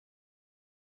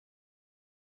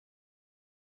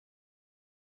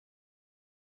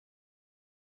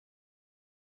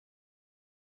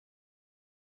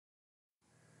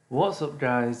What's up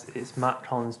guys, it's Matt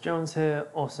Collins-Jones here,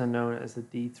 also known as the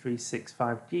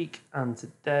D365 Geek, and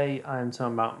today I am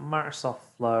talking about Microsoft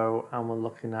Flow and we're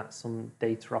looking at some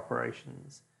data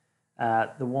operations.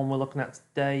 The one we're looking at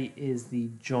today is the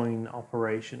join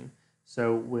operation.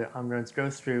 So I'm going to go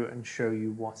through and show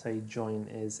you what a join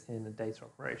is in a data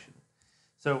operation.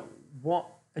 So what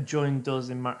a join does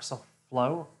in Microsoft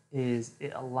Flow is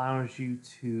it allows you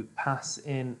to pass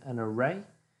in an array,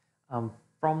 and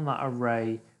from that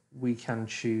array we can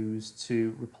choose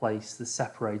to replace the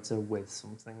separator with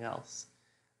something else.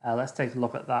 Let's take a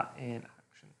look at that in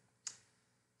action.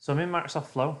 So I'm in Microsoft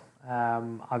Flow.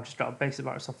 I've just got a basic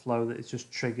Microsoft Flow that is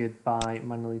just triggered by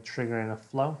manually triggering a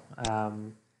flow.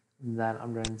 Then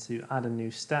I'm going to add a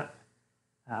new step.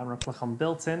 I'm going to click on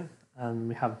built-in and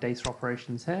we have data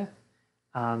operations here.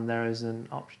 And there is an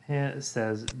option here that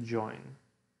says join.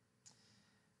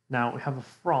 Now we have a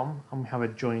from and we have a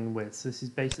join with. So this is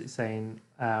basically saying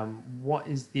what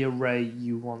is the array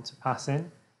you want to pass in,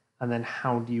 and then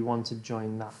how do you want to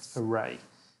join that array.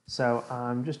 So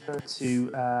I'm just going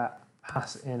to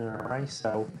pass in an array.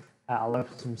 So I'll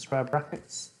open some square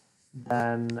brackets,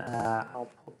 then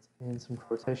I'll put in some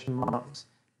quotation marks,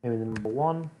 maybe the number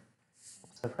 1,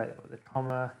 separate it with a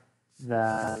comma,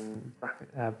 then bracket,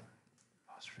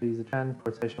 apostrophes again,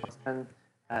 quotation marks again,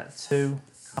 2,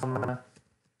 comma,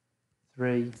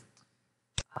 3,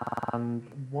 and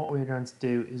what we're going to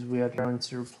do is we are going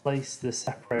to replace the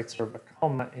separator of a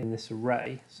comma in this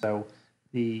array, so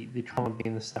the comma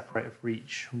being the separator for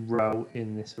each row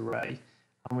in this array,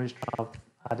 and we're just going to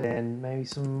add in maybe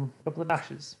some couple of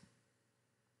dashes.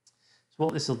 So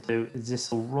what this will do is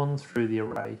this will run through the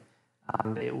array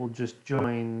and it will just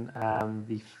join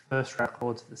the first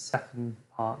record to the second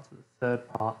part to the third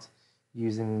part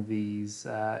using these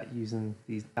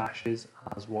dashes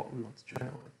as what we want to join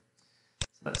it with.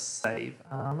 So let's save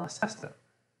and let's test it.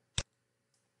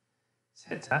 Let's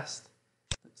hit test,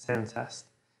 let's save and test.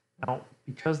 Now,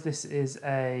 because this is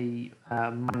a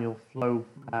manual flow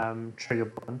trigger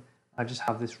button, I just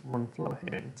have this run flow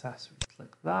here in test. We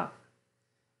click that,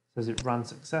 it says it ran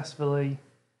successfully,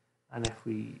 and if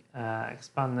we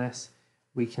expand this,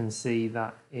 we can see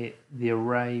that the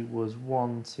array was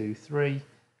 1, 2, 3.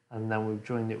 And then we've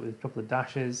joined it with a couple of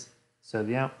dashes. So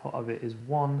the output of it is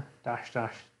 1 dash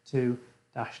dash 2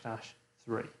 dash dash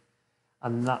 3.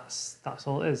 And that's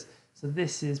all it is. So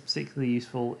this is particularly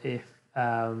useful if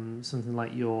something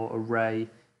like your array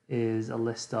is a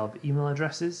list of email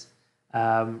addresses.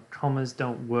 Commas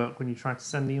don't work when you try to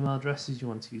send email addresses. You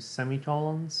want to use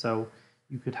semicolons. So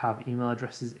you could have email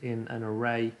addresses in an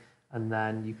array and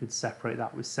then you could separate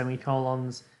that with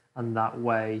semicolons, and that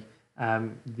way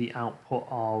the output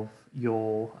of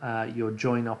your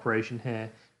join operation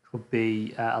here could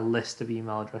be a list of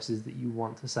email addresses that you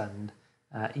want to send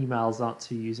emails out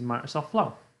to using Microsoft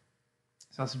Flow.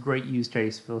 So that's a great use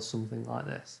case for something like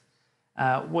this.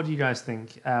 What do you guys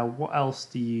think? What else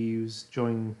do you use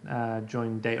join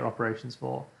data operations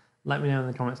for? Let me know in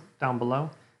the comments down below.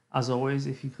 As always,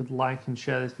 if you could like and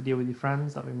share this video with your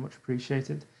friends, that'd be much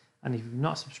appreciated. And if you've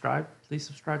not subscribed, please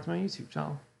subscribe to my YouTube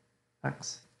channel.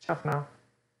 Thanks. Ciao for now.